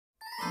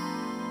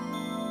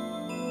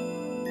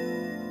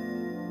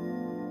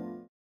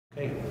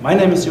My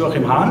name is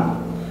Joachim Hahn.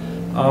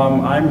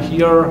 I'm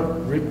here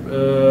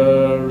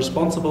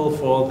responsible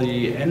for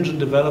the engine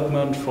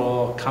development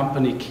for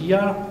company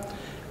Kia,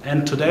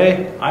 and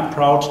today I'm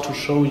proud to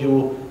show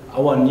you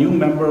our new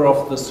member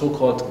of the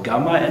so-called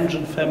Gamma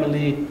engine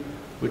family,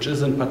 which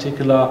is in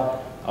particular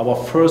our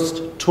first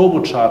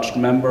turbocharged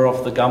member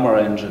of the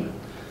Gamma engine.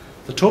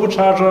 The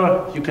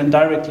turbocharger you can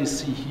directly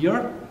see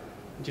here.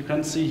 You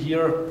can see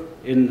here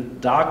in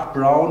dark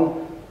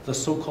brown the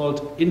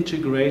so-called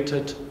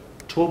integrated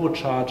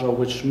turbocharger,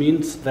 which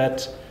means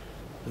that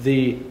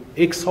the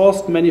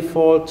exhaust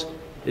manifold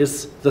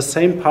is the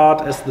same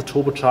part as the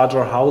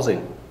turbocharger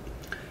housing.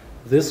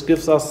 This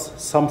gives us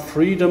some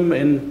freedom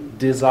in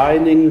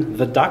designing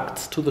the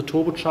ducts to the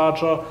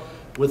turbocharger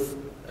with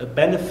a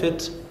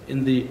benefit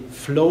in the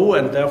flow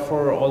and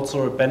therefore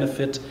also a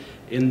benefit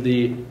in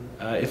the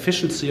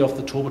efficiency of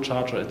the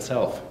turbocharger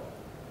itself.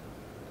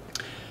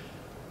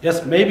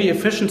 Yes, maybe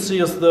efficiency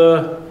is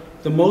the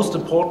most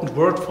important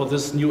word for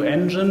this new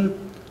engine.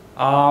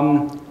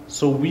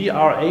 So we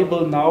are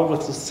able now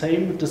with the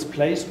same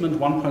displacement,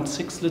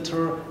 1.6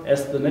 liter,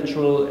 as the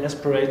natural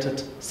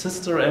aspirated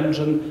sister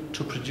engine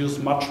to produce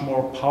much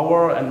more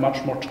power and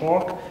much more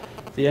torque.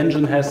 The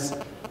engine has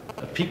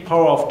a peak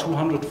power of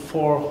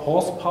 204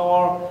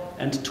 horsepower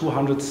and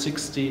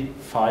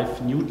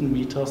 265 Newton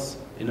meters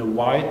in a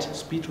wide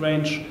speed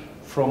range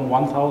from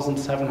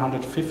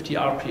 1,750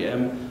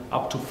 RPM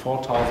up to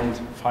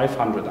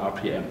 4,500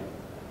 RPM.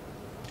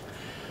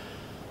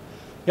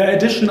 Yeah,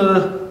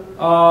 additional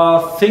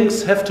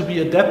things have to be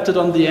adapted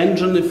on the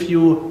engine if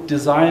you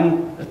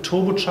design a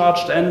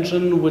turbocharged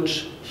engine,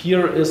 which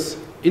here is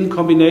in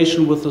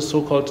combination with the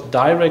so-called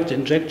direct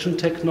injection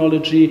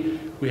technology.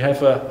 We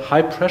have a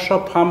high pressure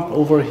pump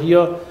over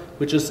here,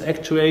 which is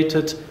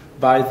actuated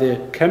by the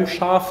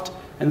camshaft,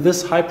 and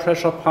this high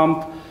pressure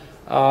pump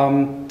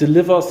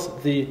delivers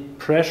the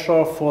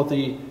pressure for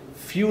the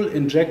fuel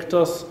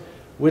injectors,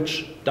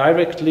 which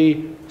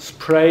directly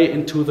spray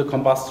into the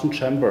combustion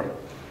chamber.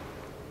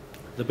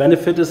 The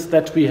benefit is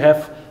that we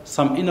have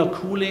some inner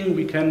cooling.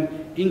 We can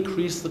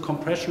increase the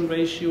compression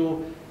ratio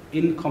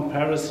in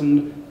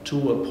comparison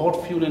to a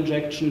port fuel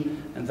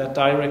injection, and that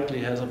directly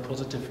has a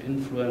positive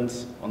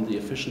influence on the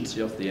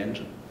efficiency of the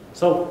engine.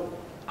 So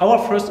our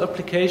first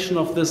application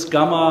of this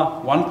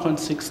Gamma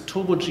 1.6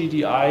 Turbo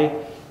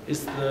GDI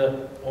is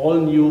the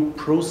all-new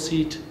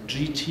Cee'd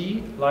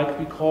GT, like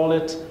we call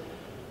it.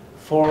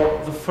 For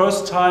the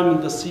first time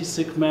in the C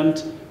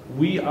segment,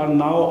 we are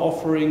now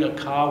offering a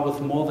car with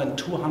more than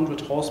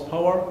 200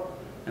 horsepower.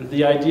 And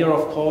the idea,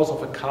 of course,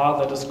 of a car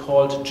that is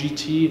called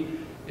GT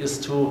is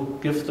to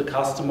give the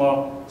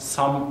customer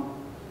some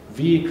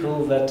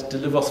vehicle that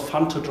delivers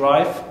fun to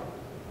drive,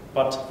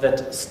 but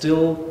that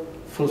still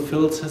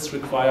fulfills his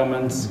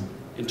requirements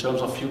in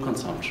terms of fuel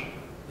consumption.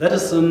 That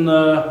is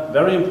a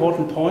very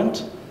important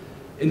point.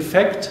 In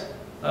fact,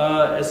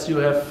 as you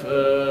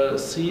have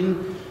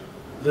seen,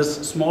 this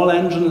small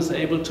engine is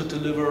able to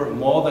deliver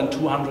more than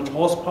 200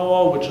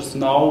 horsepower, which is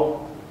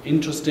now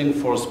interesting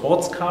for a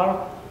sports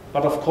car.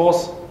 But of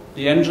course,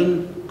 the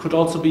engine could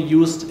also be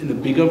used in a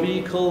bigger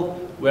vehicle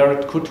where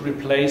it could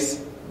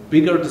replace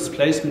bigger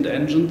displacement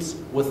engines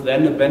with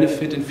then a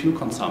benefit in fuel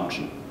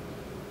consumption.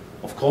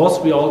 Of course,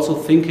 we are also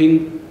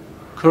thinking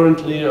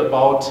currently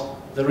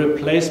about the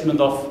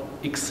replacement of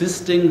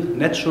existing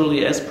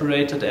naturally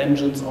aspirated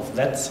engines of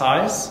that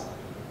size.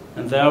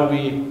 And there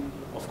we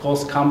of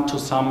course come to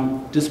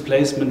some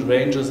displacement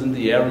ranges in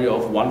the area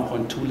of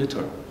 1.2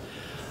 liter.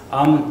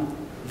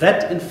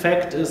 That in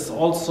fact is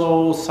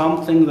also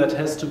something that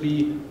has to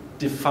be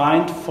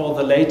defined for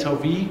the later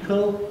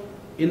vehicle.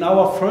 In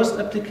our first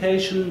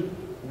application,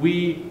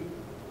 we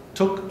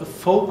took a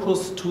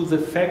focus to the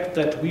fact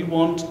that we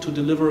want to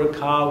deliver a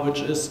car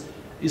which is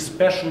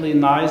especially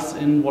nice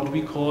in what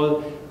we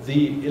call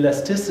the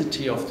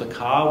elasticity of the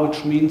car,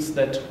 which means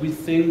that we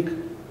think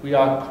we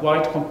are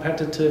quite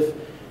competitive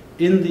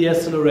in the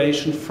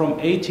acceleration from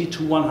 80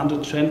 to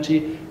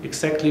 120,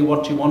 exactly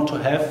what you want to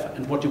have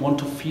and what you want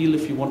to feel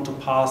if you want to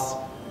pass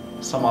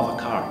some other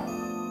car.